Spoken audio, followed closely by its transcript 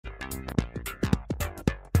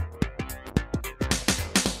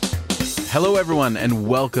Hello, everyone, and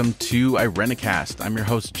welcome to Irenicast. I'm your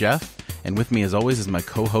host, Jeff, and with me, as always, is my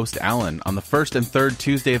co-host, Alan. On the first and third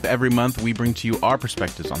Tuesday of every month, we bring to you our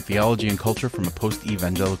perspectives on theology and culture from a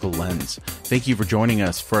post-evangelical lens. Thank you for joining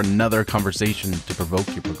us for another conversation to provoke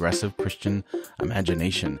your progressive Christian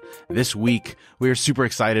imagination. This week, we are super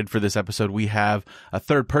excited for this episode. We have a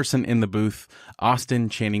third person in the booth, Austin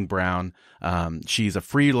Channing Brown. She's a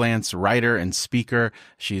freelance writer and speaker.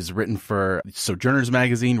 She's written for Sojourners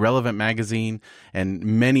Magazine, Relevant Magazine, and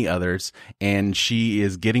many others. And she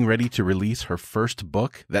is getting ready to release her first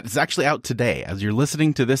book that is actually out today. As you're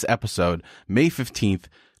listening to this episode, May 15th,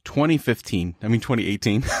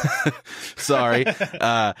 2018. Sorry.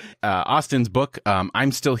 Austin's book,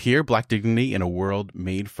 I'm Still Here, Black Dignity in a World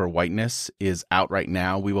Made for Whiteness, is out right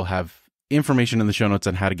now. We will have information in the show notes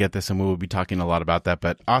on how to get this, and we will be talking a lot about that.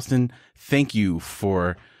 But Austin, thank you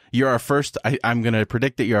you're our first, I'm going to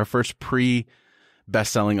predict that you're our first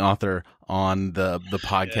best-selling author on the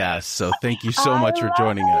podcast. Yes. So thank you so much for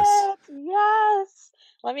joining us. Yes.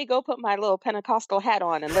 Let me go put my little Pentecostal hat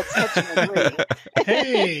on and let's touch and agree.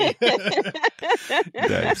 Hey.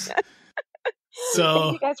 Nice. So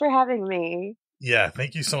thank you guys for having me. Yeah,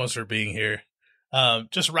 thank you so much for being here.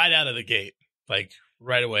 Just right out of the gate, like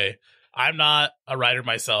right away. I'm not a writer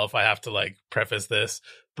myself. I have to preface this,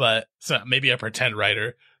 but so maybe a pretend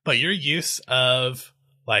writer. But your use of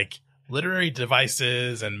literary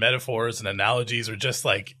devices and metaphors and analogies are just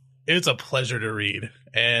it's a pleasure to read.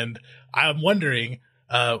 And I'm wondering,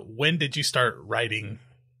 when did you start writing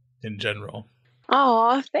in general?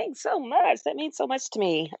 Oh, thanks so much. That means so much to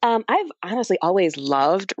me. I've honestly always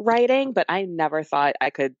loved writing, but I never thought I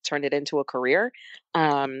could turn it into a career.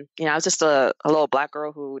 I was just a little Black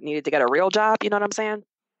girl who needed to get a real job. You know what I'm saying?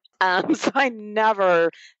 So I never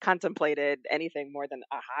contemplated anything more than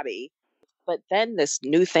a hobby. But then this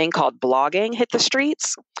new thing called blogging hit the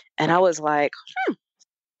streets. And I was like,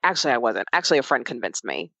 Actually, I wasn't. Actually, a friend convinced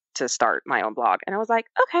me to start my own blog. And I was like,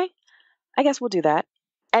 okay, I guess we'll do that.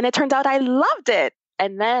 And it turned out I loved it.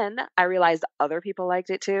 And then I realized other people liked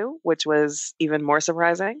it too, which was even more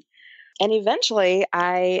surprising. And eventually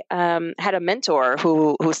I had a mentor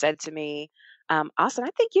who said to me, Austin,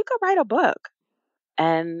 I think you could write a book.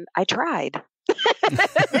 And I tried.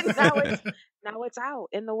 And now it's out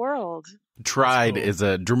in the world. Tried is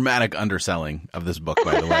a dramatic underselling of this book,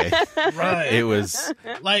 by the way. Right. It was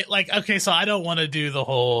okay, so I don't want to do the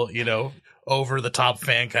whole, over the top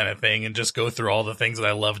fan kind of thing and just go through all the things that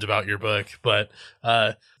I loved about your book. But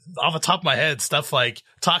off the top of my head, stuff like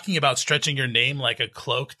talking about stretching your name like a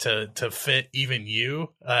cloak to fit even you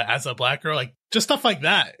as a Black girl, just stuff like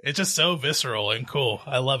that. It's just so visceral and cool.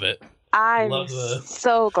 I love it. I'm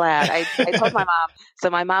so glad. I told my mom. So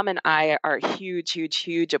my mom and I are huge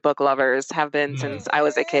book lovers, have been since I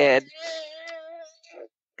was a kid.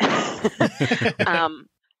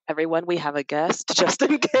 Everyone, we have a guest just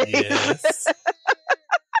in case. Yes.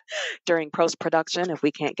 During post-production, if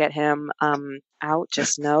we can't get him out,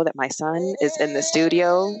 just know that my son is in the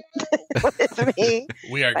studio with me.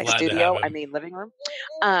 We are by glad studio, to have him. I mean living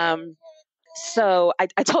room. So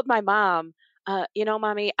I told my mom,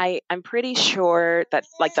 Mommy, I'm pretty sure that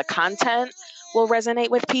the content will resonate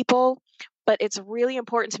with people, but it's really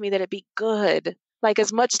important to me that it be good.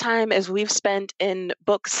 As much time as we've spent in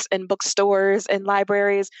books and bookstores and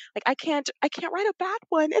libraries, I can't write a bad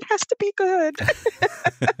one. It has to be good.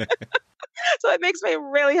 So it makes me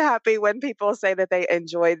really happy when people say that they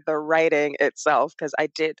enjoyed the writing itself, because I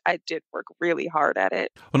did work really hard at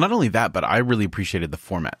it. Well, not only that, but I really appreciated the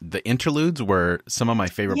format. The interludes were some of my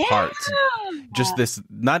favorite parts. Just this,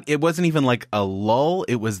 it wasn't even like a lull.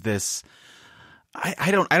 It was this,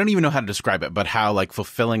 I don't even know how to describe it, but how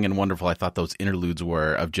fulfilling and wonderful I thought those interludes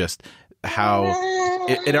were, of just how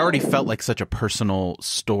it already felt like such a personal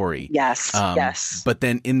story. Yes. Yes. But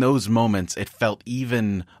then in those moments, it felt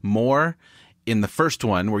even more in the first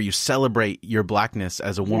one, where you celebrate your Blackness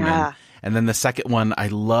as a woman. Yeah. And then the second one, I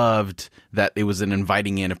loved that it was an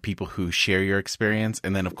inviting in of people who share your experience.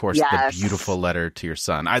 And then, of course, the beautiful letter to your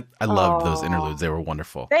son. I loved those interludes. They were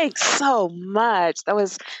wonderful. Thanks so much. That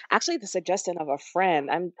was actually the suggestion of a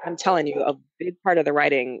friend. I'm telling you, a big part of the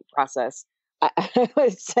writing process. I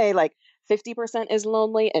would say 50% is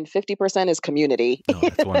lonely and 50% is community. Oh,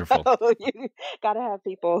 that's wonderful. You got to have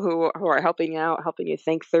people who are helping you out, helping you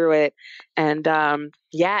think through it. And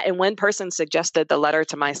and one person suggested the letter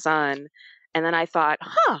to my son. And then I thought,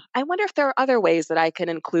 I wonder if there are other ways that I can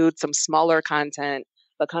include some smaller content,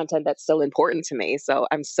 but content that's still important to me. So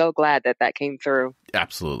I'm so glad that came through.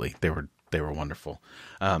 Absolutely. They were wonderful.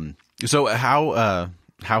 So how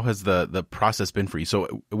how has the process been for you?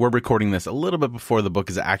 So we're recording this a little bit before the book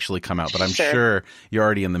has actually come out, but I'm sure you're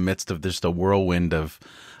already in the midst of just a whirlwind of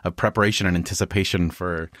preparation and anticipation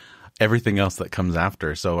for everything else that comes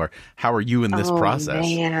after. So how are you in this process?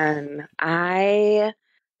 Man,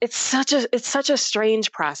 it's such a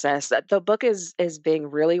strange process. That the book is being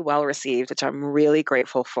really well received, which I'm really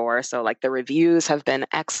grateful for. So like the reviews have been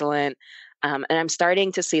excellent. And I'm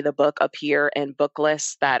starting to see the book appear in book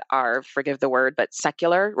lists that are, forgive the word, but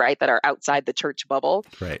secular, right? That are outside the church bubble.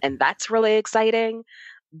 Right. And that's really exciting.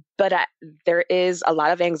 But there is a lot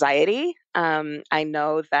of anxiety. I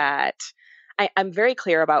know that I'm very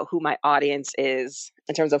clear about who my audience is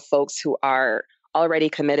in terms of folks who are already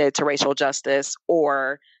committed to racial justice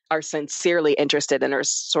or are sincerely interested and are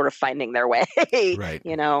sort of finding their way, right.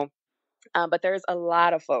 But there's a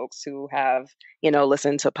lot of folks who have,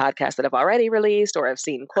 listened to podcasts that have already released or have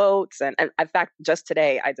seen quotes. And in fact, just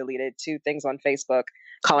today, I deleted 2 things on Facebook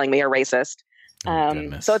calling me a racist.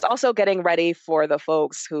 So it's also getting ready for the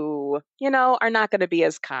folks who, are not going to be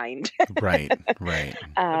as kind. Right.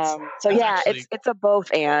 It's a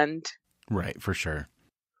both and. Right, for sure.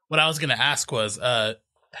 What I was going to ask was,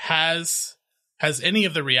 has any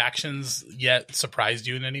of the reactions yet surprised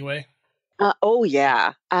you in any way? Oh,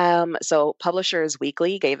 yeah. So Publishers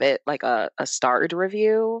Weekly gave it like a starred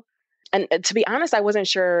review. And to be honest, I wasn't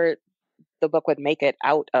sure the book would make it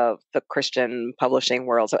out of the Christian publishing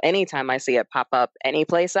world. So anytime I see it pop up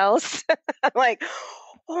anyplace else, I'm like,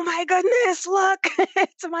 oh my goodness, look,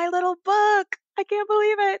 it's my little book. I can't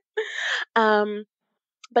believe it.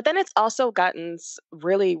 But then it's also gotten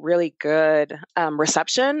really, really good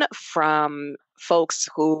reception from folks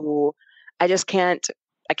who I can't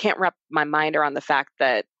wrap my mind around the fact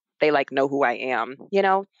that they like know who I am,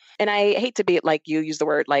 And I hate to be like you use the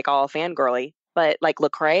word like all fangirly, but like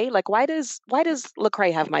Lecrae, like why does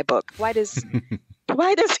Lecrae have my book? Why does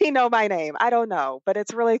he know my name? I don't know, but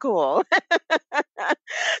it's really cool.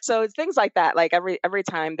 So it's things like that. Like every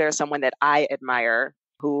time there's someone that I admire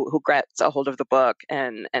who gets a hold of the book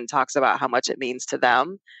and talks about how much it means to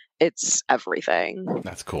them, it's everything.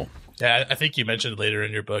 That's cool. Yeah, I think you mentioned later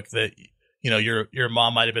in your book that your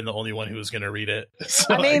mom might have been the only one who was going to read it.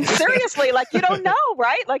 So, I mean, seriously, like you don't know,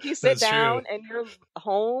 right? Like you sit down in your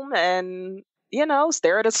home and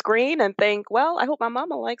stare at a screen and think, well, I hope my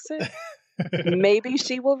mama likes it. Maybe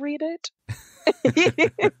she will read it.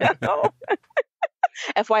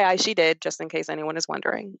 FYI, she did, just in case anyone is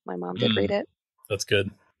wondering. My mom did read it. That's good.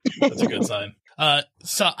 That's a good sign.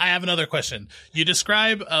 So I have another question. You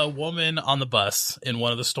describe a woman on the bus in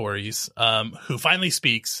one of the stories who finally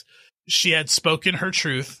speaks. She had spoken her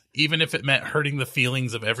truth, even if it meant hurting the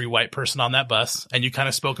feelings of every white person on that bus. And you kind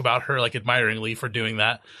of spoke about her like admiringly for doing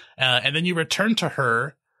that. And then you return to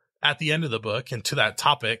her at the end of the book and to that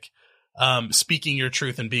topic, speaking your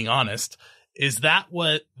truth and being honest. Is that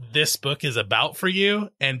what this book is about for you?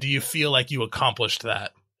 And do you feel like you accomplished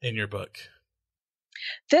that in your book?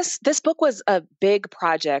 This book was a big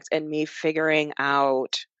project in me figuring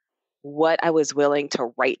out what I was willing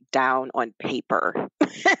to write down on paper.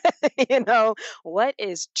 What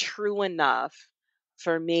is true enough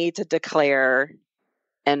for me to declare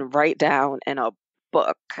and write down in a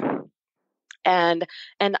book. And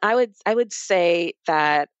I would say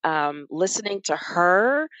that listening to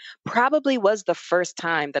her probably was the first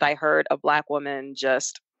time that I heard a Black woman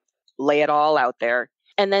just lay it all out there.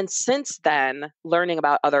 And then since then, learning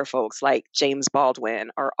about other folks like James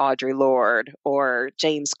Baldwin or Audre Lorde or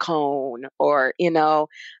James Cone or,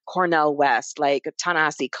 Cornel West, like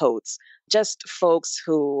Ta-Nehisi Coates, just folks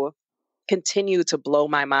who continue to blow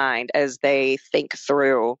my mind as they think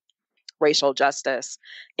through racial justice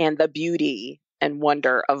and the beauty and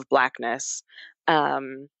wonder of Blackness.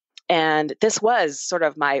 And this was sort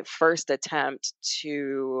of my first attempt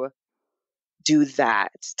to do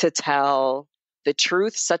that, to tell the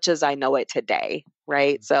truth such as I know it today,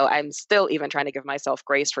 right? So I'm still even trying to give myself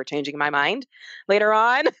grace for changing my mind later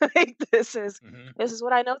on. Like this is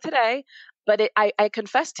what I know today. But I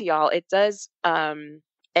confess to y'all, it does,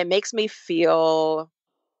 it makes me feel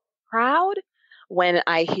proud when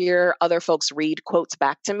I hear other folks read quotes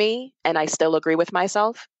back to me and I still agree with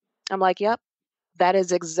myself. I'm like, yep, that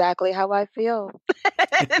is exactly how I feel.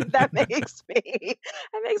 that makes me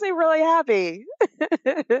really happy.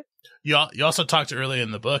 You also talked earlier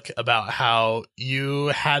in the book about how you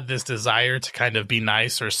had this desire to kind of be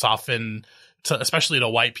nice or soften, especially to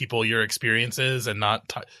white people, your experiences and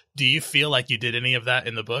not. Do you feel like you did any of that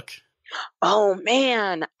in the book? Oh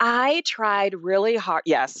man, I tried really hard.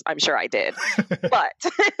 Yes, I'm sure I did. but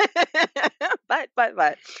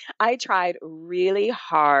I tried really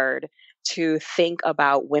hard to think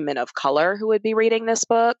about women of color who would be reading this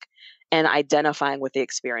book and identifying with the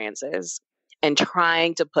experiences and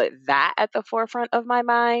trying to put that at the forefront of my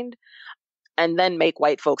mind, and then make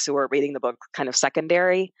white folks who are reading the book kind of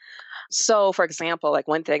secondary. So, for example, like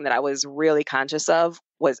one thing that I was really conscious of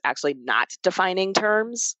was actually not defining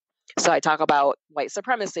terms. So I talk about white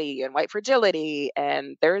supremacy and white fragility,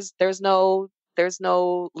 and there's no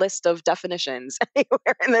list of definitions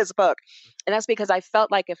anywhere in this book. And that's because I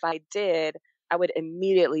felt like if I did, I would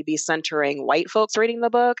immediately be centering white folks reading the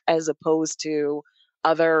book as opposed to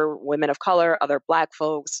other women of color, other Black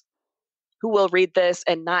folks who will read this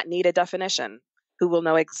and not need a definition, who will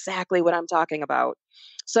know exactly what I'm talking about.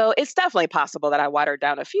 So it's definitely possible that I watered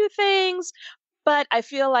down a few things, but I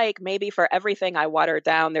feel like maybe for everything I watered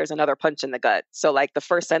down, there's another punch in the gut. So like the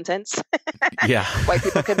first sentence, Yeah. white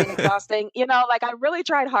people can be exhausting. Like I really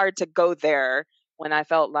tried hard to go there when I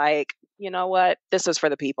felt like, you know what, this is for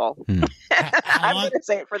the people. I'm going to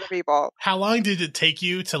say it for the people. How long did it take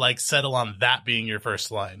you to like settle on that being your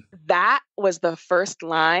first line? That was the first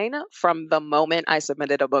line from the moment I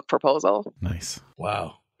submitted a book proposal. Nice.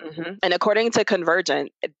 Wow. Mm-hmm. And according to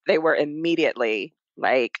Convergent, they were immediately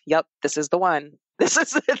like, "Yep, this is the one. This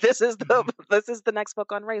is the next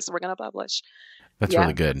book on race we're going to publish." That's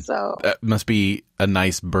really good. So that must be a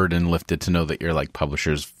nice burden lifted to know that your like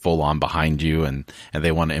publishers full on behind you and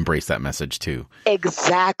they want to embrace that message too.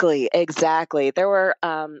 Exactly. There were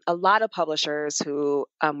a lot of publishers who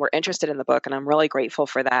were interested in the book, and I'm really grateful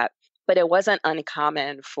for that. But it wasn't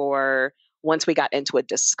uncommon for, once we got into a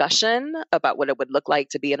discussion about what it would look like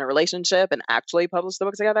to be in a relationship and actually publish the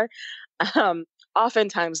book together,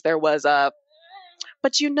 oftentimes there was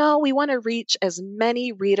but we want to reach as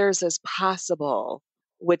many readers as possible,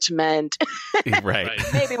 which meant right.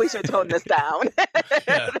 maybe we should tone this down.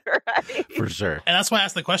 Right? For sure. And that's why I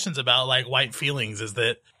asked the questions about like white feelings, is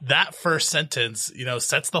that first sentence,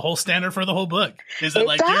 sets the whole standard for the whole book. Is it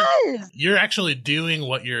like you're actually doing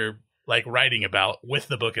what you're like writing about with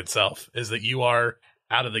the book itself, is that you are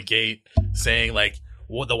out of the gate saying like,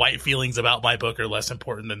 well, the white feelings about my book are less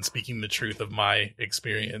important than speaking the truth of my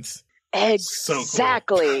experience.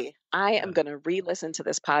 Exactly. So cool. I am going to re-listen to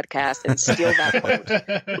this podcast and steal that quote.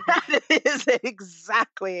 That is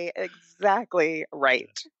exactly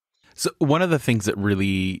right. So one of the things that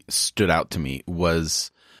really stood out to me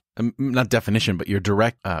was not definition, but your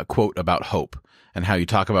direct quote about hope and how you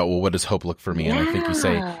talk about, well, what does hope look for me? And I think you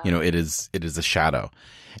say, it is a shadow.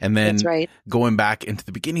 And then going back into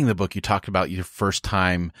the beginning of the book, you talked about your first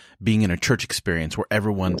time being in a church experience where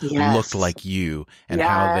everyone looked like you and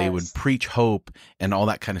how they would preach hope and all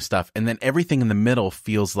that kind of stuff. And then everything in the middle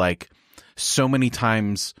feels like so many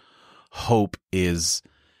times hope is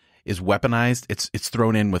weaponized. It's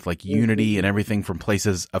thrown in with like unity and everything from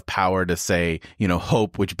places of power to say,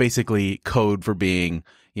 hope, which basically code for being,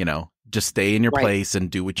 just stay in your place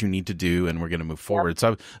and do what you need to do, and we're going to move forward. So I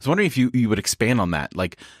was wondering if you would expand on that.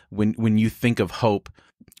 Like when you think of hope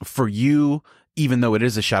for you, even though it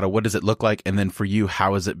is a shadow, what does it look like? And then for you,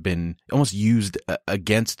 how has it been almost used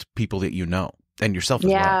against people that you know and yourself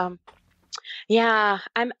as well? Yeah.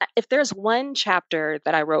 If there's one chapter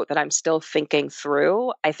that I wrote that I'm still thinking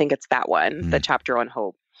through, I think it's that one, the chapter on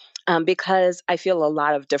hope. Because I feel a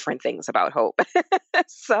lot of different things about hope.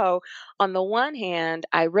 So on the one hand,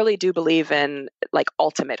 I really do believe in like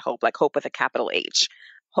ultimate hope, like hope with a capital H,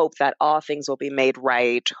 hope that all things will be made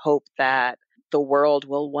right, hope that the world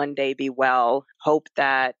will one day be well, hope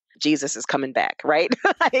that Jesus is coming back, right?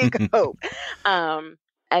 Like hope.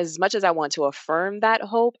 As much as I want to affirm that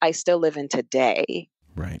hope, I still live in today.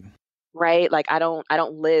 Right? Like I don't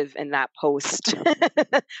live in that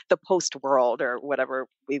the post world or whatever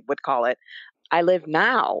we would call it. I live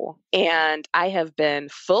now, and I have been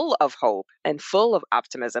full of hope and full of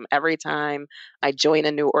optimism every time I join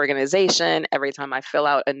a new organization, every time I fill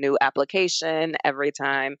out a new application, every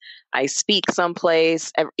time I speak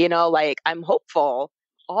someplace, like I'm hopeful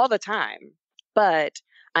all the time, but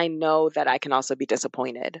I know that I can also be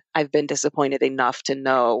disappointed. I've been disappointed enough to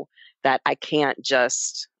know that I can't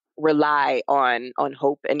just rely on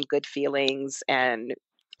hope and good feelings and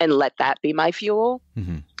let that be my fuel.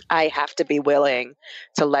 I have to be willing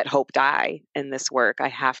to let hope die in this work. I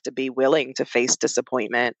have to be willing to face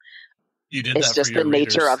disappointment. You did it's that just for your the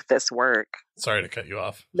nature readers. of this work. Sorry to cut you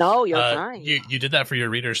off. No, you're fine. You did that for your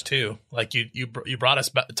readers too. Like you brought us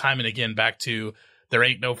time and again back to there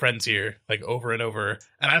ain't no friends here, like over and over.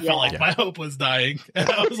 And I felt like my hope was dying. And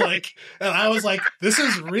I was like, this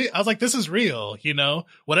is real. I was like, this is real,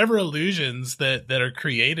 whatever illusions that are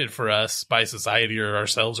created for us by society or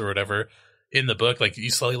ourselves or whatever in the book, like you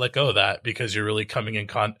slowly let go of that because you're really coming in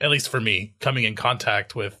at least for me, coming in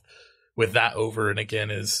contact with with that over and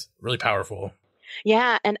again is really powerful.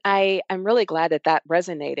 Yeah, and I'm really glad that that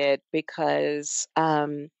resonated because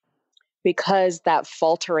that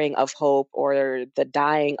faltering of hope or the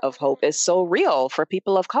dying of hope is so real for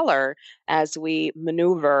people of color as we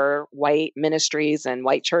maneuver white ministries and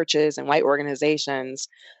white churches and white organizations.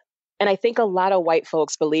 And I think a lot of white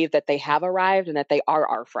folks believe that they have arrived and that they are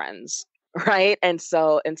our friends, right? And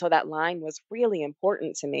so that line was really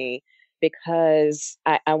important to me because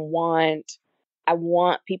I want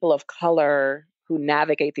people of color who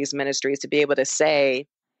navigate these ministries to be able to say,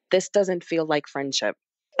 this doesn't feel like friendship.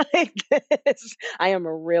 Like this, I am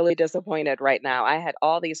really disappointed right now. I had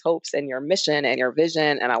all these hopes in your mission and your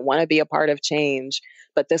vision, and I want to be a part of change,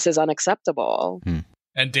 but this is unacceptable.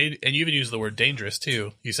 And you even use the word dangerous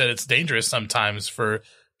too. You said it's dangerous sometimes for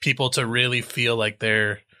people to really feel like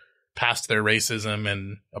they're past their racism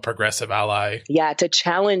and a progressive ally. Yeah, to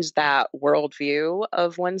challenge that worldview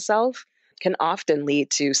of oneself can often lead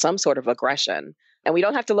to some sort of aggression. And we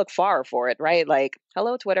don't have to look far for it, right? Like,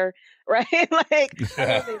 hello, Twitter, right? Like,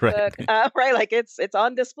 hello, Facebook, right? Like it's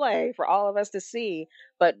on display for all of us to see.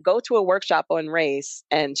 But go to a workshop on race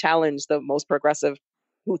and challenge the most progressive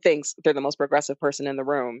who thinks they're the most progressive person in the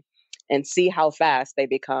room and see how fast they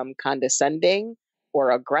become condescending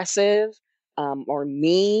or aggressive or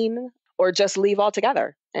mean or just leave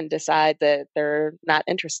altogether and decide that they're not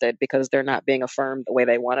interested because they're not being affirmed the way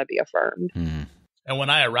they want to be affirmed. And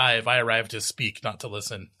when I arrive to speak, not to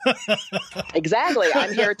listen. Exactly.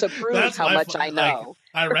 I'm here to prove how much I know.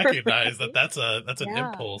 Like, I recognize that's an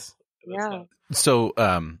impulse. Yeah. So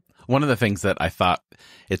one of the things that I thought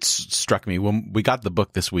it struck me when we got the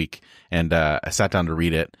book this week and I sat down to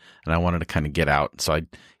read it and I wanted to kind of get out. So I,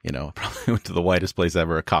 probably went to the whitest place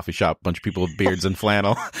ever, a coffee shop, a bunch of people with beards and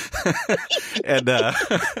flannel and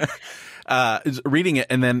reading it.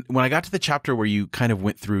 And then when I got to the chapter where you kind of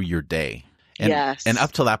went through your day, and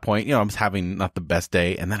up till that point, I was having not the best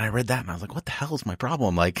day. And then I read that and I was like, what the hell is my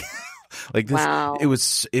problem? Like this, wow. It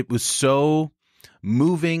was so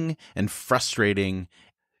moving and frustrating.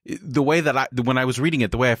 The way that when I was reading it,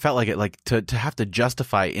 the way I felt like it, like to have to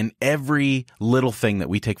justify in every little thing that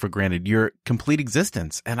we take for granted, your complete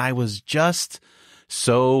existence. And I was just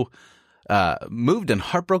so moved and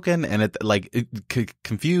heartbroken and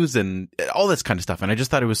confused and all this kind of stuff. And I just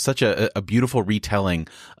thought it was such a beautiful retelling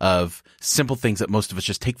of simple things that most of us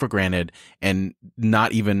just take for granted and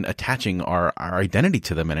not even attaching our identity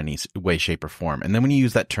to them in any way, shape, or form. And then when you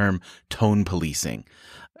use that term tone policing,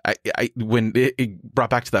 when it brought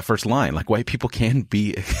back to that first line, like white people can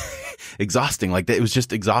be exhausting. Like it was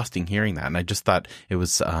just exhausting hearing that. And I just thought it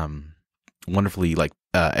was wonderfully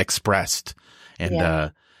expressed.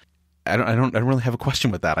 And I don't really have a question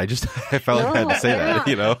with that. I felt like I had to say that,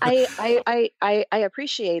 I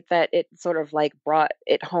appreciate that it sort of like brought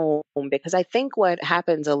it home because I think what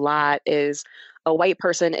happens a lot is a white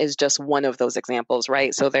person is just one of those examples,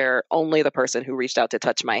 right? So they're only the person who reached out to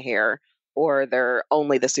touch my hair, or they're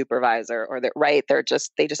only the supervisor, or they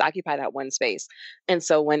just occupy that one space. And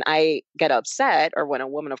so when I get upset, or when a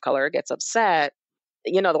woman of color gets upset,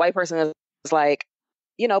 the white person is like,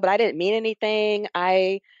 but I didn't mean anything.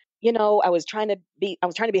 I was trying to be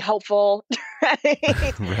helpful.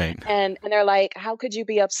 Right? Right. And they're like, how could you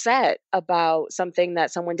be upset about something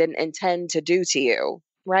that someone didn't intend to do to you?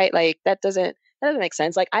 Right. Like that doesn't make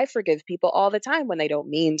sense. Like I forgive people all the time when they don't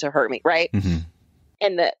mean to hurt me. Right. Mm-hmm.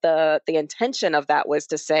 And the intention of that was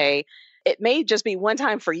to say, it may just be one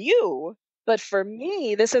time for you, but for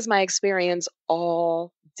me, this is my experience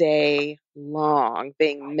all day long,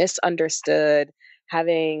 being misunderstood,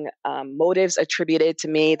 having motives attributed to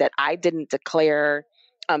me that I didn't declare,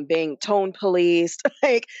 being tone policed.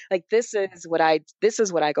 like this is what I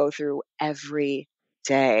go through every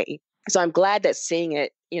day. So I'm glad that seeing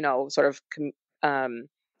it, sort of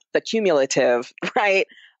the cumulative, right,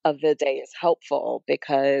 of the day is helpful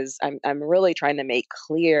because I'm really trying to make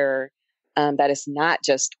clear that it's not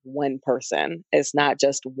just one person, it's not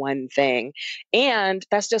just one thing, and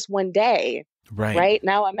that's just one day. Right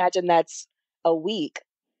now, imagine that's a week.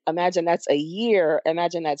 Imagine that's a year.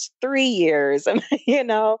 Imagine that's 3 years. 3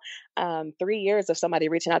 years of somebody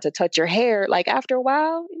reaching out to touch your hair. Like after a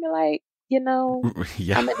while, you're like, I'm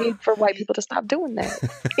gonna need for white people to stop doing that.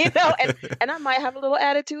 And I might have a little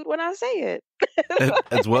attitude when I say it.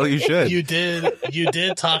 As well, you should. You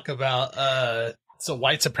did talk about so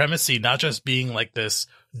white supremacy not just being like this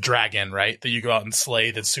dragon, right, that you go out and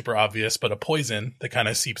slay that's super obvious, but a poison that kind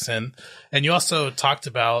of seeps in. And you also talked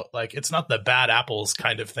about like it's not the bad apples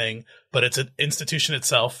kind of thing, but it's an institution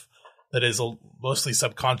itself that is mostly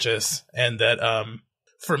subconscious, and that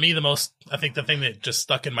for me, I think the thing that just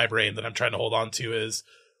stuck in my brain that I'm trying to hold on to is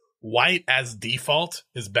white as default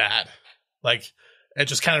is bad. Like, and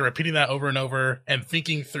just kind of repeating that over and over and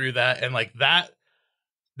thinking through that. And like that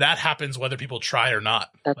happens whether people try or not.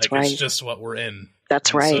 That's like, right. It's just what we're in.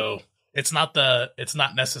 That's and right. So it's not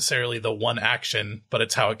necessarily the one action, but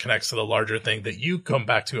it's how it connects to the larger thing that you come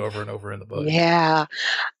back to over and over in the book. Yeah.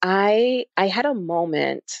 I had a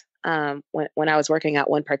moment when I was working at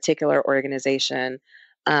one particular organization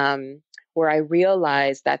where I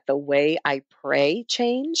realized that the way I pray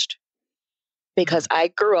changed, because I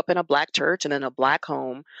grew up in a Black church and in a Black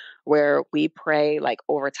home where we pray like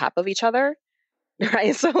over top of each other,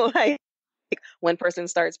 right? So like one person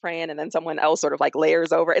starts praying and then someone else sort of like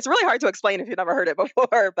layers over. It's really hard to explain if you've never heard it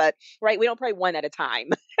before, but right, we don't pray one at a time.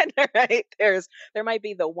 Right? There might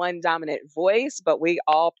be the one dominant voice, but we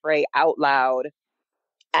all pray out loud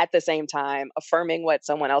at the same time, affirming what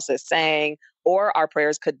someone else is saying, or our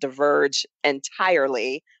prayers could diverge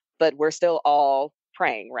entirely, but we're still all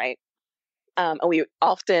praying, right? And we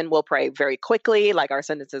often will pray very quickly, like our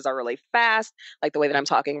sentences are really fast, like the way that I'm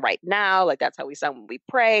talking right now, like that's how we sound when we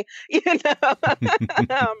pray, you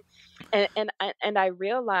know. And I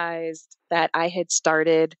realized that I had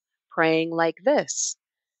started praying like this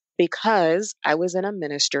because I was in a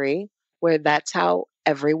ministry where that's how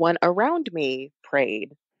everyone around me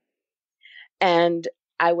prayed. And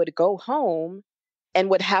I would go home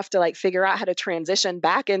and would have to like figure out how to transition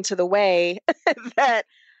back into the way that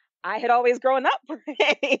I had always grown up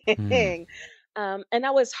praying. And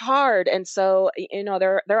that was hard. And so, you know,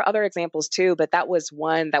 there are other examples too, but that was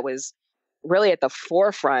one that was really at the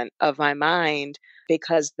forefront of my mind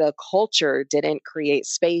because the culture didn't create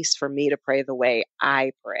space for me to pray the way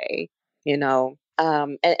I pray, you know.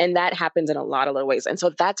 And that happens in a lot of little ways. And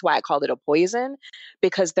so that's why I called it a poison,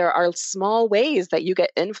 because there are small ways that you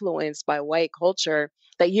get influenced by white culture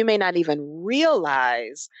that you may not even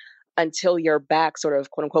realize until you're back sort of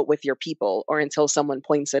quote unquote with your people, or until someone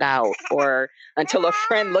points it out, or until a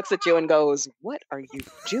friend looks at you and goes, "What are you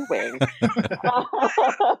doing?"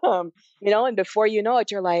 You know, and before you know it,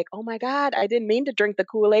 you're like, "Oh my God, I didn't mean to drink the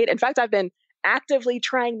Kool-Aid. In fact, I've been actively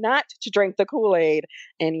trying not to drink the Kool-Aid.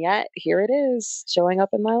 And yet here it is showing up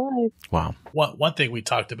in my life." Wow. One thing we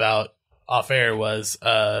talked about off air was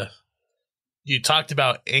you talked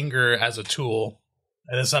about anger as a tool.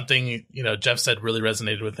 And it's something, you know, Jeff said really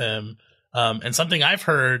resonated with him. And something I've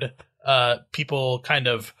heard people kind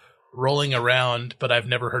of rolling around, but I've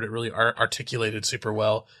never heard it really articulated super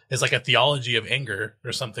well, is like a theology of anger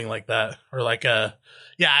or something like that. Or like I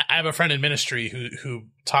have a friend in ministry who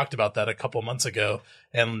talked about that a couple months ago,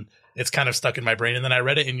 and it's kind of stuck in my brain. And then I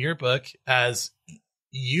read it in your book as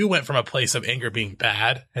you went from a place of anger being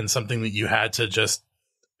bad and something that you had to just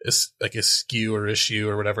like eschew or issue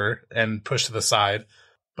or whatever and push to the side.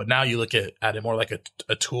 But now you look at it more like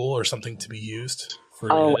a tool or something to be used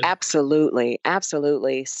for Oh, good. absolutely.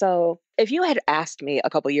 Absolutely. So if you had asked me a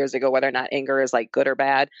couple years ago whether or not anger is like good or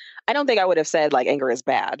bad, I don't think I would have said like anger is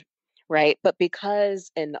bad, right? But because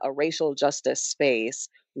in a racial justice space,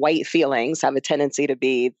 white feelings have a tendency to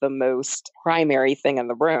be the most primary thing in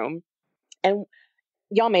the room. And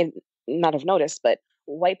y'all may not have noticed, but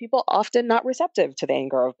white people often not receptive to the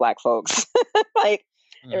anger of Black folks. Like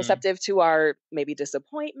they're receptive to our maybe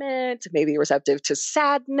disappointment, maybe receptive to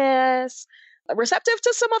sadness, receptive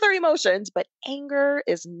to some other emotions, but anger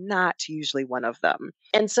is not usually one of them.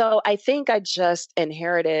 And so I think I just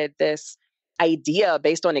inherited this idea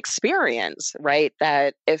based on experience, right?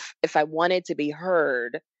 That if I wanted to be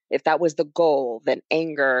heard, if that was the goal, then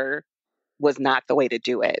anger was not the way to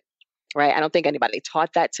do it. Right. I don't think anybody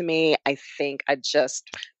taught that to me. I think I just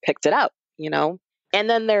picked it up, you know? And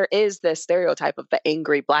then there is this stereotype of the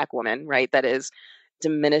angry Black woman, right? That is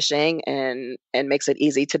diminishing and makes it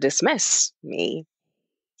easy to dismiss me.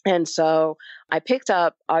 And so I picked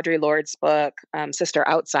up Audre Lorde's book, Sister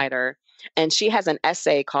Outsider, and she has an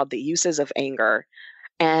essay called The Uses of Anger.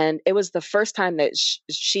 And it was the first time that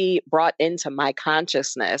she brought into my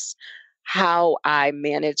consciousness how I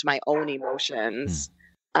manage my own emotions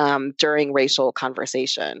during racial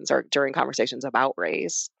conversations or during conversations about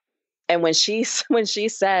race. And when she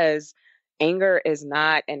says anger is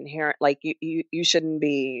not inherent, like you shouldn't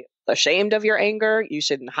be ashamed of your anger, you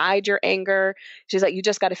shouldn't hide your anger. She's like, you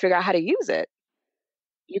just got to figure out how to use it.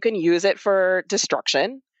 You can use it for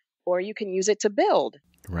destruction, or you can use it to build.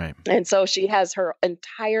 Right. And so she has her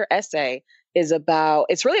entire essay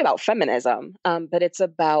it's really about feminism, but it's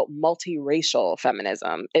about multiracial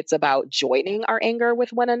feminism. It's about joining our anger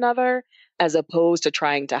with one another as opposed to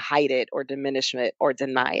trying to hide it or diminish it or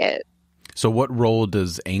deny it. So what role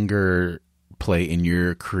does anger play in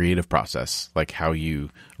your creative process, like how you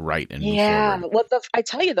write and move forward? Well, I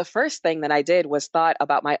tell you, the first thing that I did was thought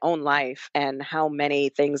about my own life and how many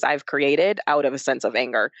things I've created out of a sense of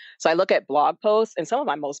anger. So I look at blog posts, and some of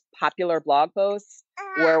my most popular blog posts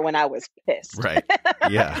were when I was pissed. Right.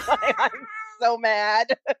 Yeah. Like, I'm so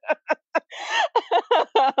mad.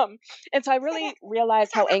 And so I really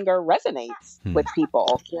realized how anger resonates with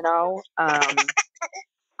people,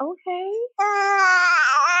 Okay.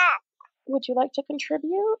 Would you like to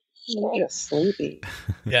contribute? You're just sleepy.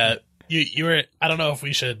 Yeah. You were, I don't know if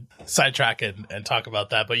we should sidetrack and talk about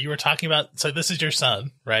that, but you were talking about, so this is your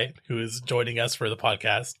son, right? Who is joining us for the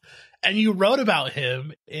podcast. And you wrote about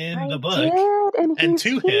him in the book and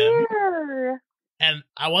to here. him. And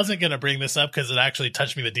I wasn't going to bring this up because it actually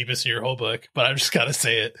touched me the deepest of your whole book, but I've just got to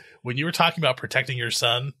say it. When you were talking about protecting your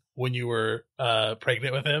son when you were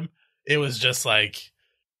pregnant with him, it was just like,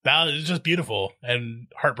 that was just beautiful and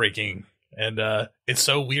heartbreaking. And it's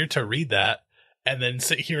so weird to read that and then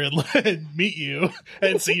sit here and meet you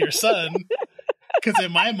and see your son. Because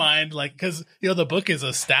in my mind, like, because, the book is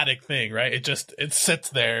a static thing, right? It sits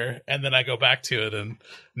there and then I go back to it and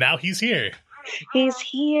now he's here. He's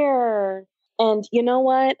here. And you know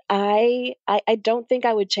what? I don't think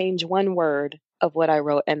I would change one word of what I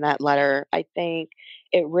wrote in that letter. I think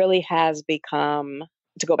it really has become,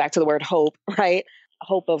 to go back to the word hope, right?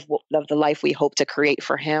 Hope of the life we hope to create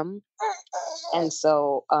for him. And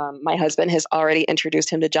so my husband has already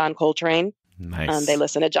introduced him to John Coltrane. Nice. They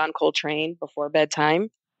listen to John Coltrane before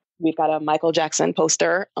bedtime. We've got a Michael Jackson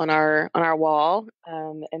poster on our wall.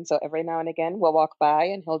 And so every now and again we'll walk by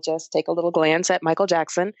and he'll just take a little glance at Michael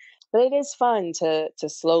Jackson. But it is fun to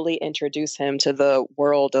slowly introduce him to the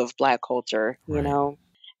world of Black culture, you know.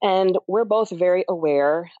 And we're both very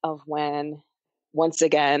aware of when, once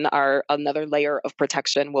again, another layer of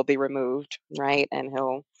protection will be removed, right? And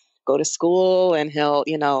he'll go to school and he'll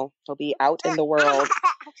be out in the world.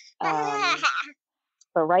 But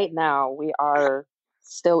right now we are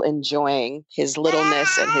still enjoying his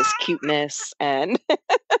littleness and his cuteness and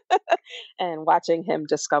and watching him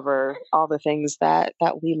discover all the things that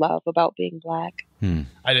we love about being Black.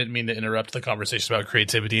 I didn't mean to interrupt the conversation about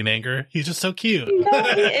creativity and anger. He's just so cute. No,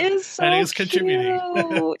 he is so and he's contributing.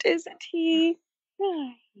 Cute, isn't he?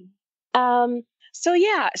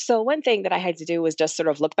 So one thing that I had to do was just sort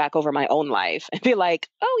of look back over my own life and be like,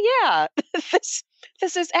 oh yeah,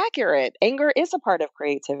 this is accurate. Anger is a part of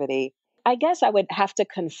creativity. I guess I would have to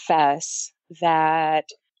confess that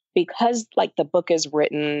because the book is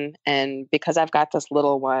written and because I've got this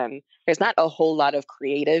little one, there's not a whole lot of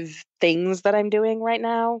creative things that I'm doing right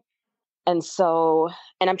now. And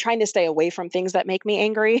I'm trying to stay away from things that make me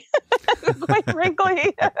angry, quite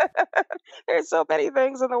frankly. There's so many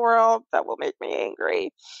things in the world that will make me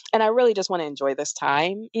angry. And I really just want to enjoy this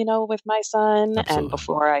time, with my son. Absolutely. And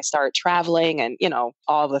before I start traveling and,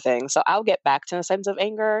 all the things. So I'll get back to a sense of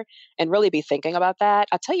anger and really be thinking about that.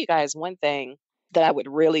 I'll tell you guys one thing that I would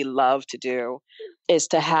really love to do is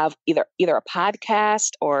to have either a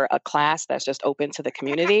podcast or a class that's just open to the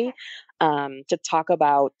community to talk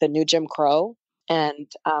about the new Jim Crow and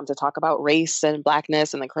to talk about race and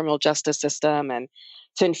Blackness and the criminal justice system and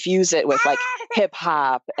to infuse it with hip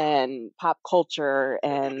hop and pop culture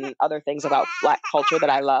and other things about Black culture that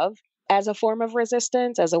I love as a form of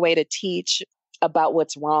resistance, as a way to teach about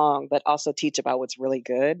what's wrong, but also teach about what's really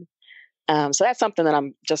good. So that's something that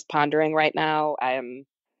I'm just pondering right now. I am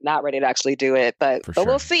not ready to actually do it, but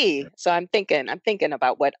we'll see. So I'm thinking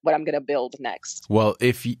about what I'm going to build next. Well,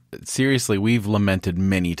 seriously, we've lamented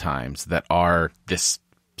many times that this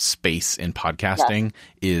space in podcasting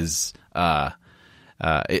is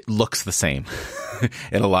it looks the same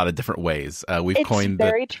in a lot of different ways. We've coined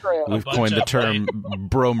the term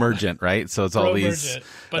bro-mergent, right? So it's all these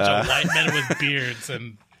bunch of white men with beards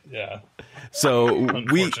and yeah. So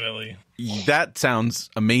unfortunately, that sounds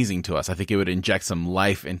amazing to us. I think it would inject some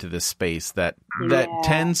life into this space that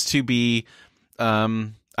tends to be, I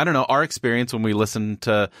don't know, our experience when we listen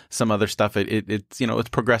to some other stuff. It's it's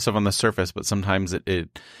progressive on the surface, but sometimes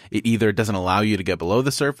it either doesn't allow you to get below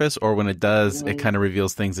the surface, or when it does, it kind of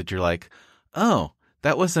reveals things that you're like, oh,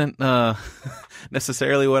 that wasn't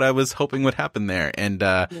necessarily what I was hoping would happen there. And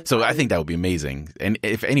so I think that would be amazing. And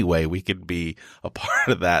if any way we could be a part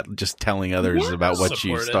of that, just telling others about what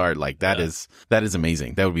you start, that is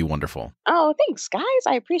amazing. That would be wonderful. Oh, thanks, guys.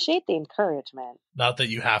 I appreciate the encouragement. Not that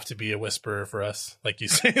you have to be a whisperer for us, like you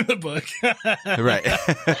say in the book. Right.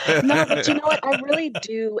 No, but you know what? I really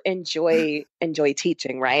do enjoy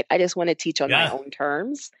teaching, right? I just want to teach on my own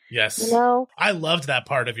terms. Yes. I loved that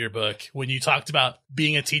part of your book when you talked about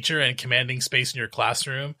being a teacher and commanding space in your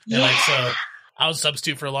classroom. And so I was a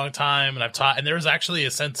substitute for a long time, and I've taught, and there was actually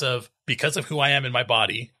a sense of, because of who I am in my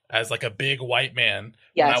body as like a big white man,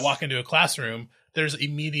 when I walk into a classroom, there's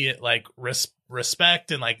immediate like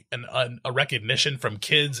respect and like a recognition from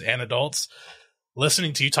kids and adults.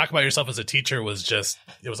 Listening to you talk about yourself as a teacher was just,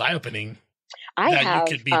 it was eye opening. You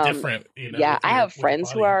could be different. You know, I have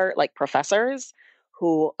friends who are like professors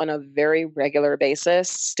who on a very regular basis,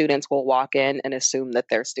 students will walk in and assume that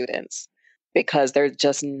they're students because they're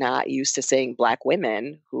just not used to seeing Black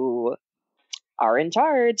women who are in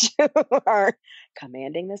charge, who are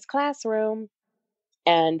commanding this classroom.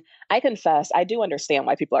 And I confess, I do understand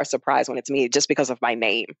why people are surprised when it's me just because of my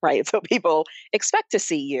name, right? So people expect to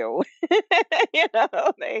see you. You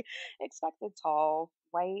know, they expect a tall,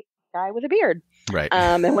 white guy with a beard. Right.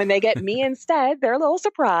 And when they get me instead, they're a little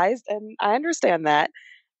surprised. And I understand that.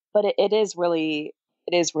 But it is really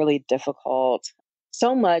difficult.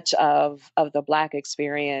 So much of the Black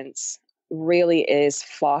experience really is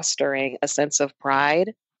fostering a sense of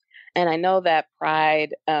pride. And I know that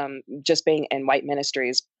pride, just being in white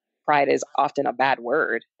ministries, pride is often a bad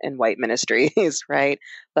word in white ministries, right?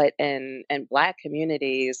 But in Black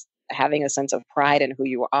communities, having a sense of pride in who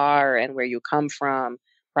you are and where you come from,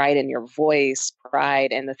 pride in your voice,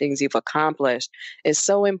 pride in the things you've accomplished is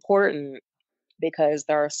so important, because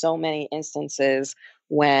there are so many instances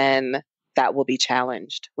when that will be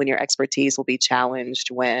challenged, when your expertise will be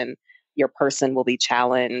challenged, when your person will be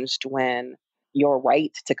challenged, when your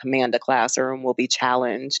right to command a classroom will be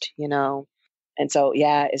challenged, you know? And so,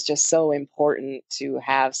 yeah, it's just so important to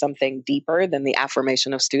have something deeper than the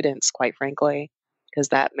affirmation of students, quite frankly, because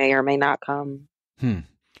that may or may not come. And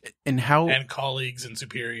colleagues and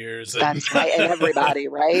superiors. That's right. And everybody,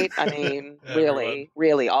 right? I mean,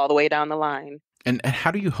 really, all the way down the line. And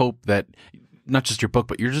how do you hope that, not just your book,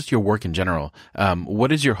 but your work in general,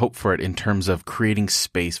 what is your hope for it in terms of creating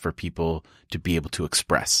space for people to be able to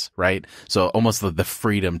express, right? So almost the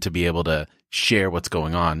freedom to be able to share what's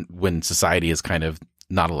going on when society is kind of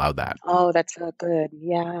not allowed that. Oh, that's so good.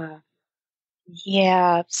 Yeah.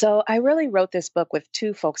 Yeah. So I really wrote this book with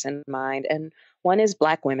two folks in mind. And one is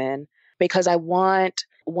Black women, because I want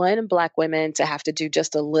Black women to have to do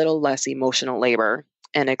just a little less emotional labor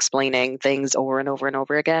and explaining things over and over and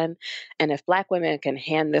over again. And if Black women can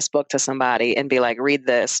hand this book to somebody and be like, read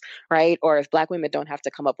this, right? Or if Black women don't have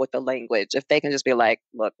to come up with the language, if they can just be like,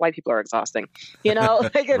 look, white people are exhausting, you know,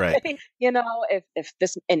 like right. if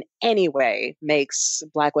this in any way makes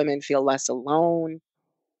Black women feel less alone,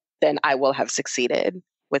 then I will have succeeded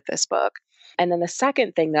with this book. And then the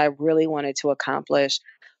second thing that I really wanted to accomplish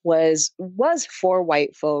was for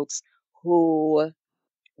white folks who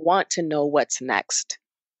want to know what's next,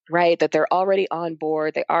 right? That they're already on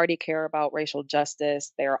board. They already care about racial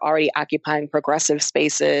justice. They're already occupying progressive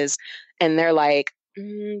spaces. And they're like,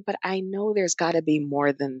 but I know there's got to be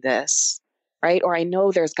more than this, right? Or I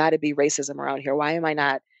know there's got to be racism around here. Why am I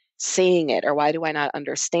not seeing it? Or why do I not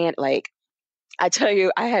understand? Like, I tell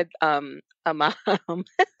you, I had a mom,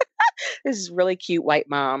 this really cute white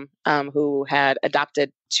mom who had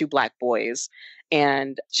adopted two Black boys.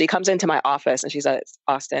 And she comes into my office and she says,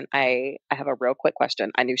 Austin, I have a real quick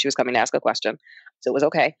question. I knew she was coming to ask a question, so it was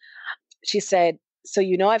okay. She said, so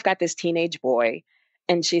I've got this teenage boy.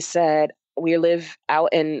 And she said, we live out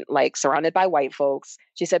in like surrounded by white folks.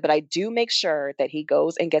 She said, but I do make sure that he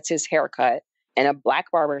goes and gets his hair cut in a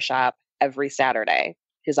Black barbershop every Saturday.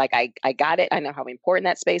 She's like, I got it. I know how important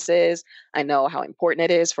that space is. I know how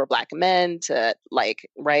important it is for Black men to like,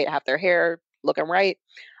 right, have their hair looking right.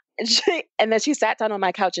 And then she sat down on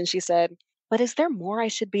my couch and she said, but is there more I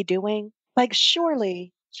should be doing? Like,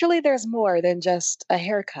 surely there's more than just a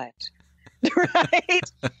haircut,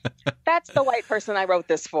 right? That's the white person I wrote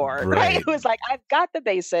this for, right? It was like, I've got the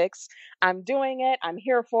basics. I'm doing it. I'm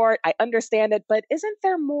here for it. I understand it. But isn't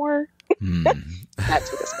there more?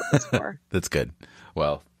 That's what this book is for. That's good.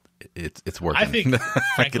 Well, it's working. I think,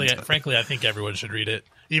 frankly, I think everyone should read it.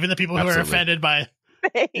 Even the people who are offended by,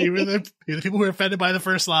 even the people who are offended by the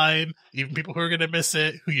first line, even people who are going to miss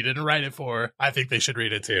it, who you didn't write it for. I think they should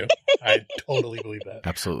read it too. I totally believe that.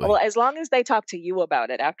 Absolutely. Well, as long as they talk to you about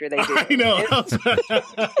it after they do. I know.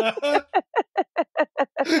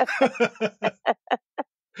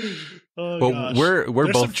 Oh, well, gosh. we're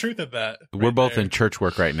There's both some truth in that. We're both in church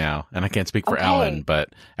work right now, and I can't speak for Alan, but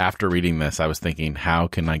after reading this, I was thinking, how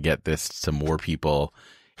can I get this to more people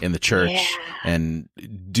in the church and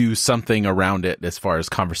do something around it as far as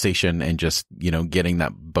conversation and just, getting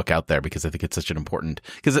that book out there, because I think it's such an important,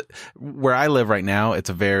 because where I live right now, it's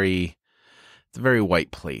a very, it's a very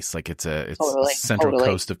white place. Like it's Totally, central totally.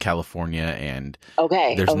 coast of California, and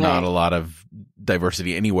Okay. there's okay. not a lot of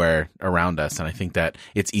diversity anywhere around us. And I think that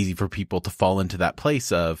it's easy for people to fall into that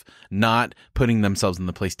place of not putting themselves in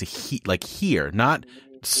the place to hear, not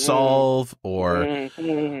solve or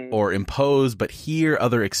impose, but hear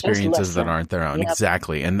other experiences that listen. aren't their own. Yep.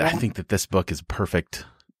 Exactly. And I Yep. think that this book is perfect.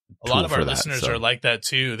 A lot of tool our for that, listeners so. are like that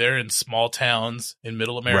too. They're in small towns in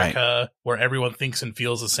middle America where everyone thinks and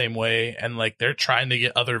feels the same way. And like they're trying to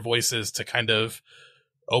get other voices to kind of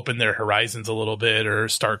open their horizons a little bit or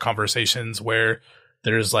start conversations where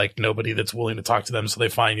there's like nobody that's willing to talk to them. So they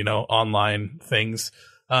find, online things.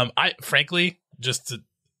 I frankly,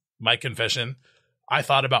 my confession, I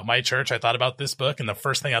thought about my church. I thought about this book. And the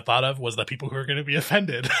first thing I thought of was the people who are going to be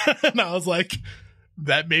offended. And I was like,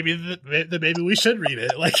 that maybe we should read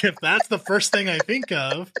it. Like if that's the first thing I think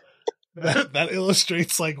of, that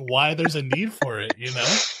illustrates like why there's a need for it,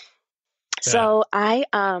 So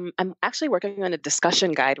I'm actually working on a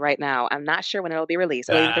discussion guide right now. I'm not sure when it'll be released.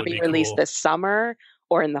 It'll either be released this summer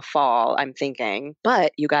or in the fall, I'm thinking.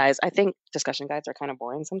 But you guys, I think discussion guides are kind of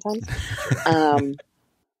boring sometimes.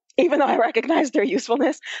 Even though I recognize their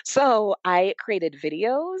usefulness. So I created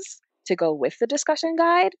videos to go with the discussion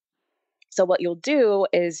guide. So what you'll do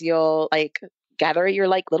is you'll gather your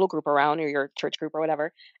little group around or your church group or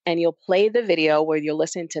whatever, and you'll play the video where you'll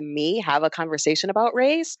listen to me have a conversation about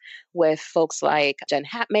race with folks like Jen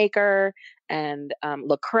Hatmaker and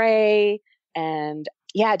Lecrae and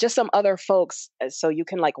just some other folks. So you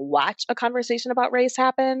can watch a conversation about race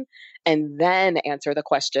happen and then answer the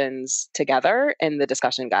questions together in the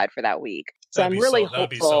discussion guide for that week. So I'm really hopeful. That'd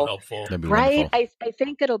be so helpful. That'd be right? wonderful. I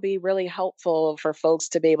think it'll be really helpful for folks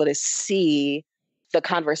to be able to see the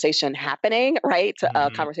conversation happening, right?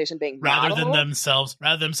 A conversation being rather than modeled.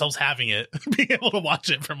 themselves having it, being able to watch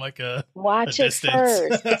it from watch a it distance.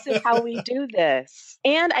 first. This is how we do this.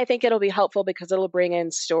 And I think it'll be helpful because it'll bring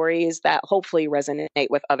in stories that hopefully resonate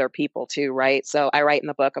with other people too, right? So I write in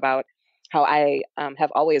the book about how I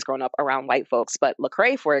have always grown up around white folks, but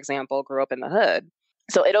Lecrae, for example, grew up in the hood.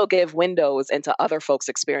 So it'll give windows into other folks'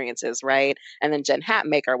 experiences, right? And then Jen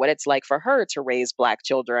Hatmaker, what it's like for her to raise Black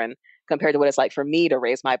children compared to what it's like for me to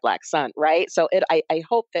raise my Black son, right? So I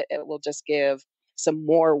hope that it will just give some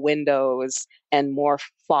more windows and more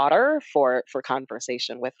fodder for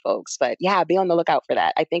conversation with folks. But yeah, be on the lookout for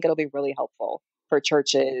that. I think it'll be really helpful for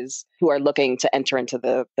churches who are looking to enter into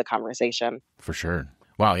the conversation. For sure.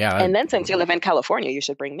 Wow, yeah. And then since you live in California, you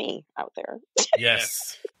should bring me out there.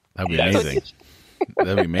 Yes. That'd be amazing.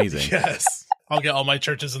 That'd be amazing. Yes. I'll get all my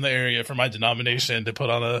churches in the area for my denomination to put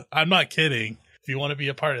on I'm not kidding. If you want to be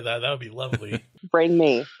a part of that, that would be lovely. Bring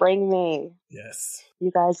me. Yes. You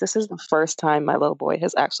guys, this is the first time my little boy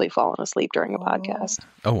has actually fallen asleep during a podcast.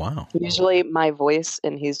 Oh, wow. Usually my voice,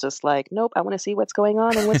 and he's just like, nope, I want to see what's going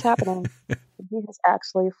on and what's happening. He has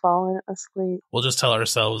actually fallen asleep. We'll just tell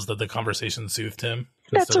ourselves that the conversation soothed him.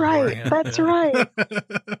 That's right. That's right.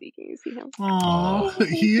 Can you see him? Oh,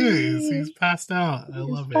 he is. He's passed out. I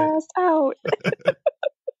love it. Passed out.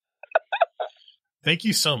 Thank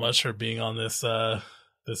you so much for being on this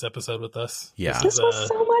episode with us. Yeah. This was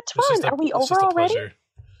so much fun. Are we over already?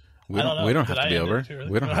 We don't have to be over.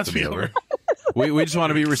 We don't have to be over. We just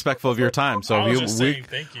want to be respectful of your time. So I was just saying,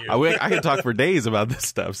 thank you. I could talk for days about this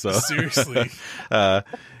stuff. So seriously,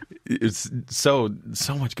 it's so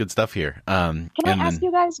much good stuff here. Can I ask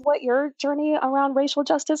you guys what your journey around racial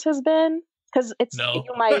justice has been? Because you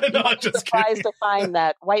might be surprised to find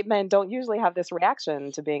that white men don't usually have this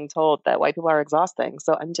reaction to being told that white people are exhausting.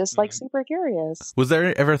 So I'm just super curious. Was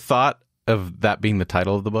there ever thought of that being the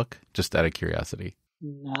title of the book? Just out of curiosity.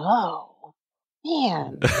 No,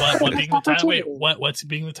 man. What being the title? Wait, what's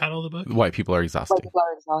being the title of the book? White people are exhausting. White people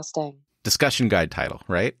are exhausting. Discussion guide title,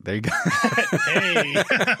 right? There you go. Hey.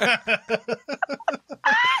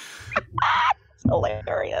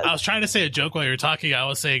 Hilarious. I was trying to say a joke while you were talking. I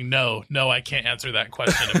was saying, no, I can't answer that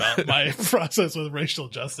question about my process with racial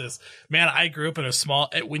justice. Man, I grew up in a small,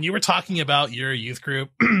 when you were talking about your youth group,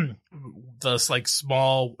 the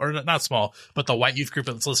small, or not small, but the white youth group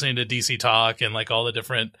that's listening to DC Talk and all the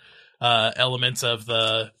different elements of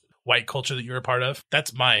the white culture that you were a part of.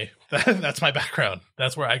 That's my background.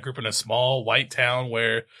 That's where I grew up, in a small white town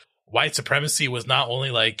where white supremacy was not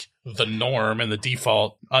only the norm and the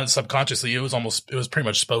default, subconsciously, it was pretty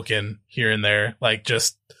much spoken here and there,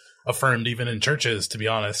 just affirmed even in churches, to be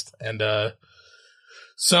honest. And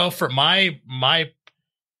so for my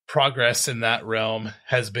progress in that realm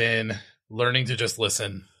has been learning to just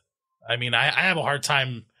listen. I mean, I have a hard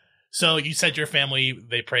time. So you said your family,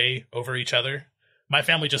 they pray over each other. my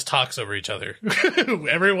family just talks over each other.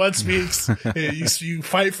 Everyone speaks. You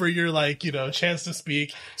fight for your chance to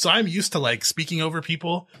speak. So I'm used to speaking over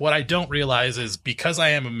people. What I don't realize is because I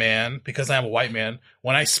am a man, because I am a white man,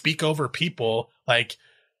 when I speak over people,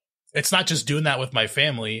 it's not just doing that with my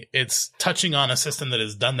family. It's touching on a system that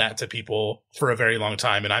has done that to people for a very long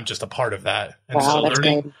time. And I'm just a part of that. And wow,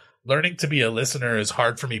 so learning to be a listener is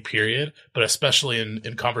hard for me, period. But especially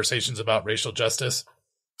in conversations about racial justice,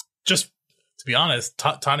 just to be honest,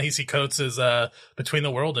 Ta-Nehisi Coates is Between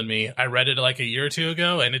the World and Me. I read it a year or two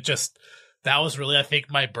ago, and that was really, I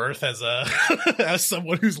think, my birth as as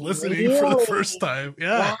someone who's listening for the first time.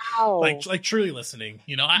 Yeah. Wow. Like truly listening.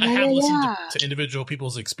 I have listened to individual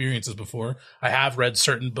people's experiences before. I have read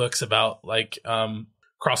certain books about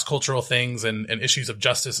cross-cultural things and issues of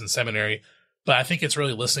justice in seminary. But I think it's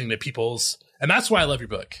really listening to people's, and that's why I love your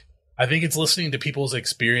book. I think it's listening to people's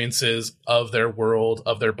experiences of their world,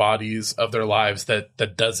 of their bodies, of their lives that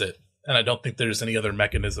does it. And I don't think there's any other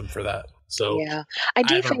mechanism for that. So yeah, I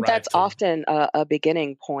do think that's often a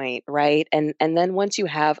beginning point, right? And then once you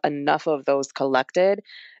have enough of those collected,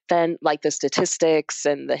 then the statistics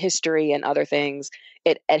and the history and other things,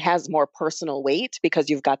 it has more personal weight because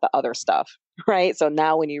you've got the other stuff, right? So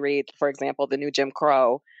now when you read, for example, the new Jim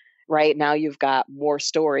Crow, right, now you've got more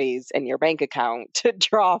stories in your bank account to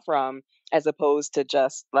draw from, as opposed to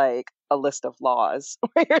just a list of laws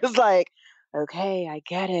where it's okay, I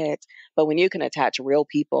get it. But when you can attach real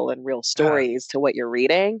people and real stories to what you're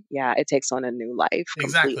reading, it takes on a new life.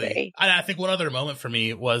 Exactly. Completely. I think one other moment for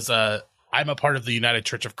me was I'm a part of the United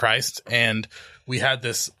Church of Christ, and we had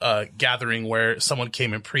this gathering where someone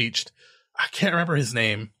came and preached. I can't remember his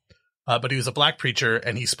name, but he was a Black preacher,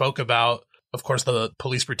 and he spoke about, of course, the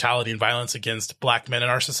police brutality and violence against Black men in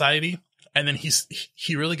our society. And then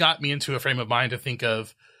he really got me into a frame of mind to think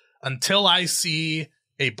of, until I see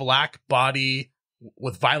a Black body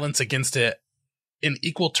with violence against it in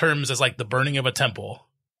equal terms as the burning of a temple,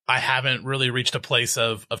 I haven't really reached a place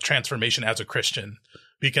of transformation as a Christian.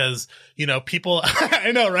 Because, people,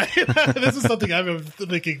 I know, right? This is something I've been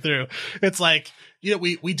thinking through. It's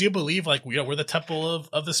we do believe we're the temple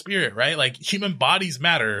of the Spirit, right? Human bodies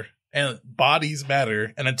matter and bodies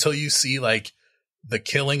matter. And until you see the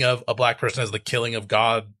killing of a Black person as the killing of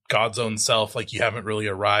God's own self, you haven't really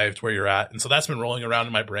arrived where you're at. And so that's been rolling around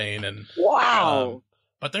in my brain. And wow.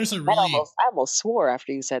 But there's a really, I almost swore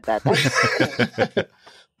after you said that.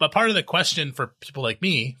 But part of the question for people like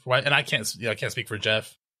me, right, and I can't speak for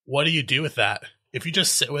Jeff, what do you do with that? If you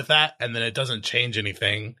just sit with that and then it doesn't change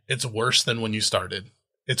anything, it's worse than when you started.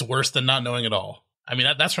 It's worse than not knowing at all. I mean,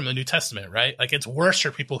 that's from the New Testament, right? It's worse for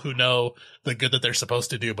people who know the good that they're supposed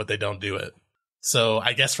to do, but they don't do it. So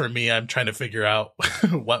I guess for me, I'm trying to figure out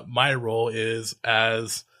what my role is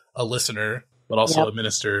as a listener, but also a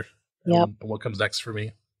minister, and what comes next for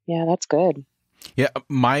me. Yeah, that's good. Yeah,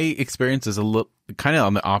 my experience is a little kind of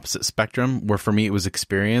on the opposite spectrum, where for me it was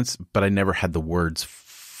experience, but I never had the words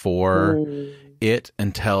for it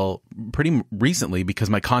until pretty recently, because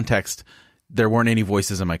my context, there weren't any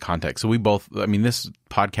voices in my context. So this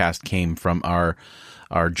podcast came from our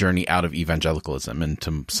journey out of evangelicalism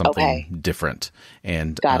into something different.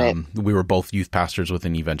 And we were both youth pastors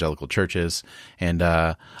within evangelical churches. And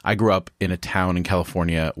I grew up in a town in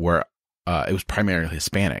California where it was primarily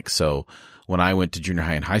Hispanic. So when I went to junior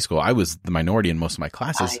high and high school, I was the minority in most of my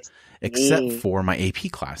classes, except for my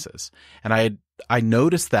AP classes. And I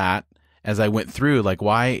noticed that as I went through,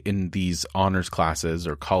 why in these honors classes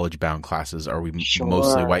or college-bound classes are we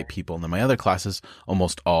mostly white people? And then my other classes,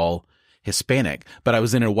 almost all Hispanic. But I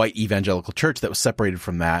was in a white evangelical church that was separated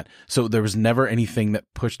from that. So there was never anything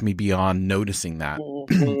that pushed me beyond noticing that.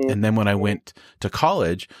 And then when I went to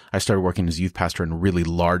college, I started working as youth pastor in a really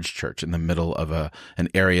large church in the middle of an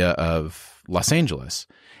area of Los Angeles.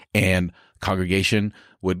 And congregation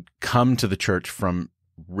would come to the church from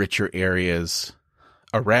richer areas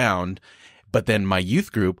around. But then my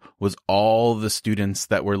youth group was all the students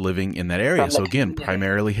that were living in that area. So again,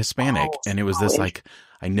 primarily Hispanic. And it was this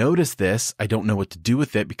I noticed this. I don't know what to do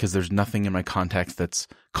with it because there's nothing in my context that's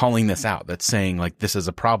calling this out, that's saying this is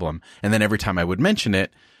a problem. And then every time I would mention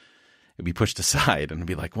it, it'd be pushed aside and I'd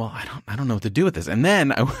be like, well, I don't know what to do with this. And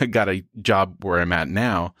then I got a job where I'm at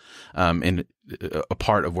now, in a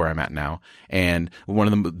part of where I'm at now. And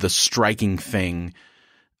one of the striking thing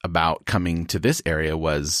about coming to this area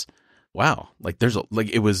was, wow,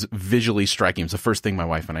 it was visually striking. It was the first thing my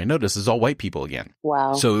wife and I noticed is all white people again.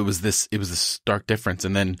 Wow. So it was this stark difference.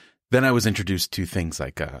 And then I was introduced to things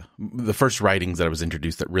the first writings that I was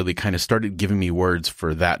introduced that really kind of started giving me words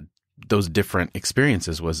for that those different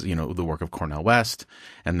experiences was, the work of Cornel West.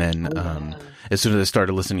 And then as soon as I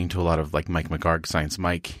started listening to a lot of like Mike McGarg, Science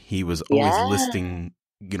Mike, he was always listing,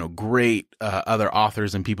 great other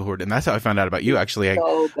authors and people who were, and that's how I found out about you. Actually,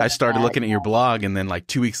 I started looking at your blog, and then like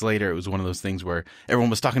 2 weeks later, it was one of those things where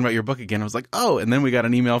everyone was talking about your book again. I was like, oh, and then we got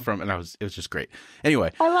an email from, and it was just great.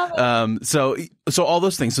 Anyway, I love it. So all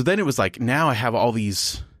those things. So then it was like, now I have all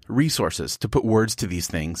these resources to put words to these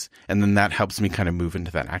things, and then that helps me kind of move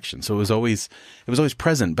into that action. So it was always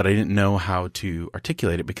present, but I didn't know how to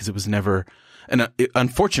articulate it because it was never,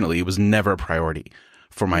 unfortunately, it was never a priority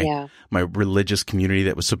for my religious community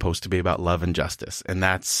that was supposed to be about love and justice. And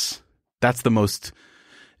that's the most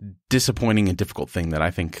disappointing and difficult thing that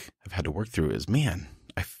I think I've had to work through is, man,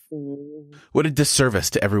 what a disservice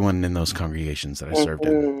to everyone in those congregations that I served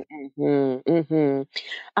in.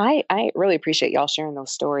 I really appreciate y'all sharing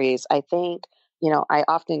those stories. I think, I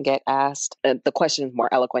often get asked, the question is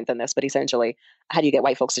more eloquent than this, but essentially, how do you get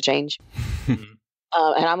white folks to change? And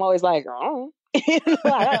I'm always like, oh.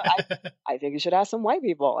 I think you should ask some white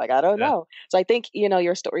people. Like, I don't know. So I think,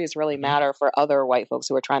 your stories really matter for other white folks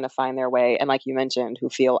who are trying to find their way. And like you mentioned, who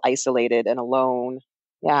feel isolated and alone.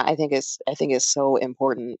 Yeah, I think it's so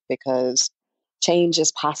important because change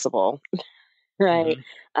is possible, right?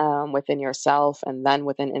 Within yourself and then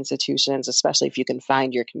within institutions, especially if you can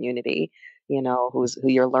find your community, who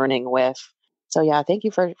you're learning with. So yeah, thank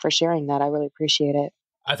you for sharing that. I really appreciate it.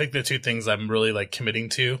 I think the two things I'm really like committing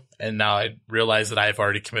to, and now I realize that I've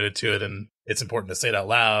already committed to it and it's important to say it out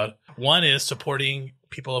loud. One is supporting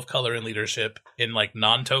people of color in leadership in like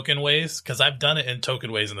non-token ways, because I've done it in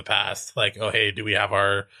token ways in the past. Like, oh, hey, do we have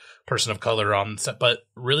our person of color on set? But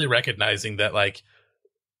really recognizing that like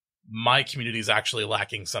my community is actually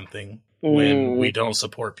lacking something when we don't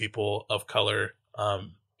support people of color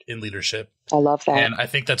in leadership. I love that. And I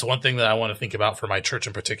think that's one thing that I want to think about for my church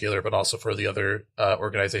in particular, but also for the other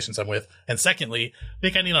organizations I'm with. And secondly, I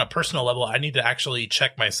think I need on a personal level, I need to actually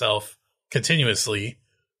check myself continuously,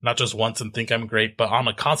 not just once and think I'm great, but on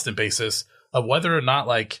a constant basis of whether or not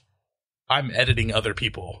like I'm editing other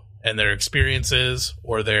people and their experiences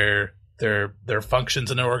or their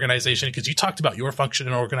functions in an organization. Because you talked about your function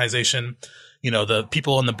in an organization, the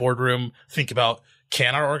people in the boardroom think about,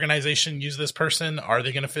 can our organization use this person? Are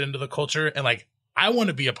they going to fit into the culture? And like, I want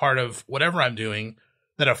to be a part of whatever I'm doing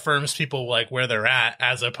that affirms people like where they're at,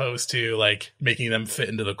 as opposed to like making them fit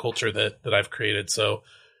into the culture that I've created. So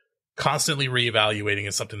constantly reevaluating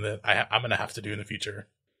is something that I'm going to have to do in the future.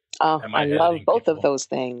 Oh, I love both of those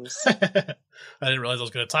things. I didn't realize I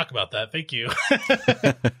was going to talk about that. Thank you.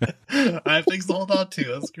 I have things to hold on to.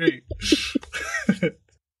 That's great.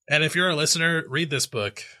 And if you're a listener, read this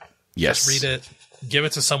book. Yes. Just read it. Give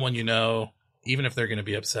it to someone even if they're going to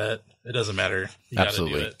be upset. It doesn't matter. You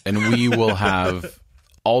Absolutely. Gotta do it. And we will have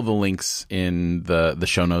all the links in the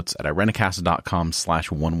show notes at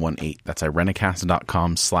irenicast.com/118. That's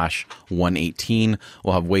irenicast.com/118.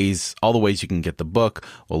 We'll have all the ways you can get the book.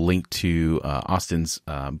 We'll link to Austin's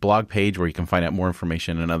blog page where you can find out more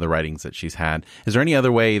information and other writings that she's had. Is there any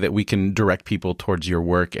other way that we can direct people towards your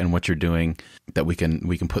work and what you're doing that we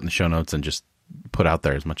can put in the show notes and just put out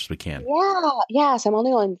there as much as we can? Yes, I'm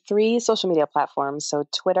only on 3 social media platforms. So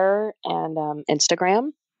Twitter and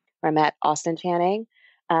Instagram, where I'm at Austin Channing.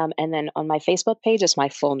 And then on my Facebook page, it's my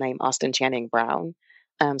full name, Austin Channing Brown.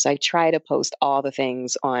 So I try to post all the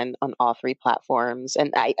things on all 3 platforms,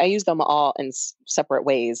 and I use them all in separate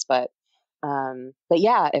ways. But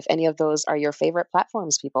yeah, if any of those are your favorite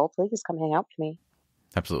platforms, people, please come hang out with me.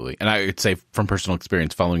 Absolutely. And I would say from personal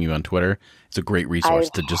experience, following you on Twitter, it's a great resource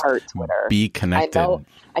to just be connected.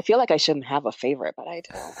 I feel like I shouldn't have a favorite, but I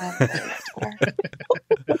don't. I Twitter.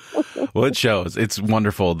 Well, it shows. It's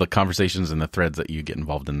wonderful, the conversations and the threads that you get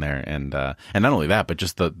involved in there. And not only that, but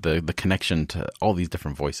just the connection to all these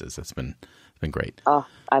different voices. It's been great. Oh,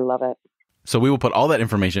 I love it. So we will put all that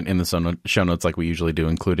information in the show notes like we usually do,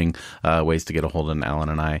 including ways to get a hold of Alan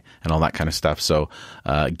and I and all that kind of stuff. So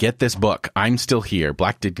get this book, I'm Still Here,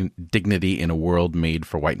 Black Dignity in a World Made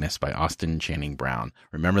for Whiteness by Austin Channing Brown.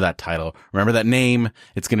 Remember that title. Remember that name.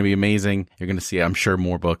 It's going to be amazing. You're going to see, I'm sure,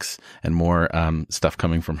 more books and more stuff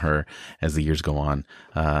coming from her as the years go on.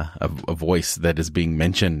 A voice that is being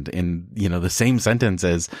mentioned in, the same sentence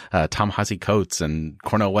as Ta-Nehisi Coates and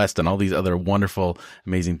Cornel West and all these other wonderful,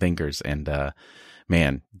 amazing thinkers. And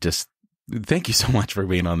man, just thank you so much for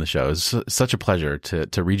being on the show. It's such a pleasure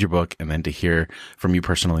to read your book and then to hear from you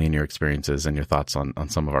personally and your experiences and your thoughts on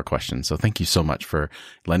some of our questions. So thank you so much for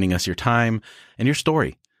lending us your time and your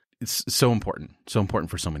story. It's so important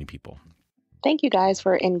for so many people. Thank you guys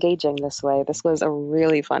for engaging this way. This was a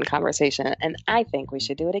really fun conversation, and I think we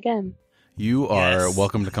should do it again. You are Yes.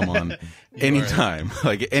 welcome to come on anytime.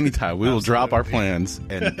 Like anytime. We will drop our plans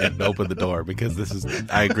and open the door because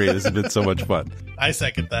I agree, this has been so much fun. I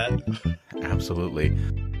second that. Absolutely.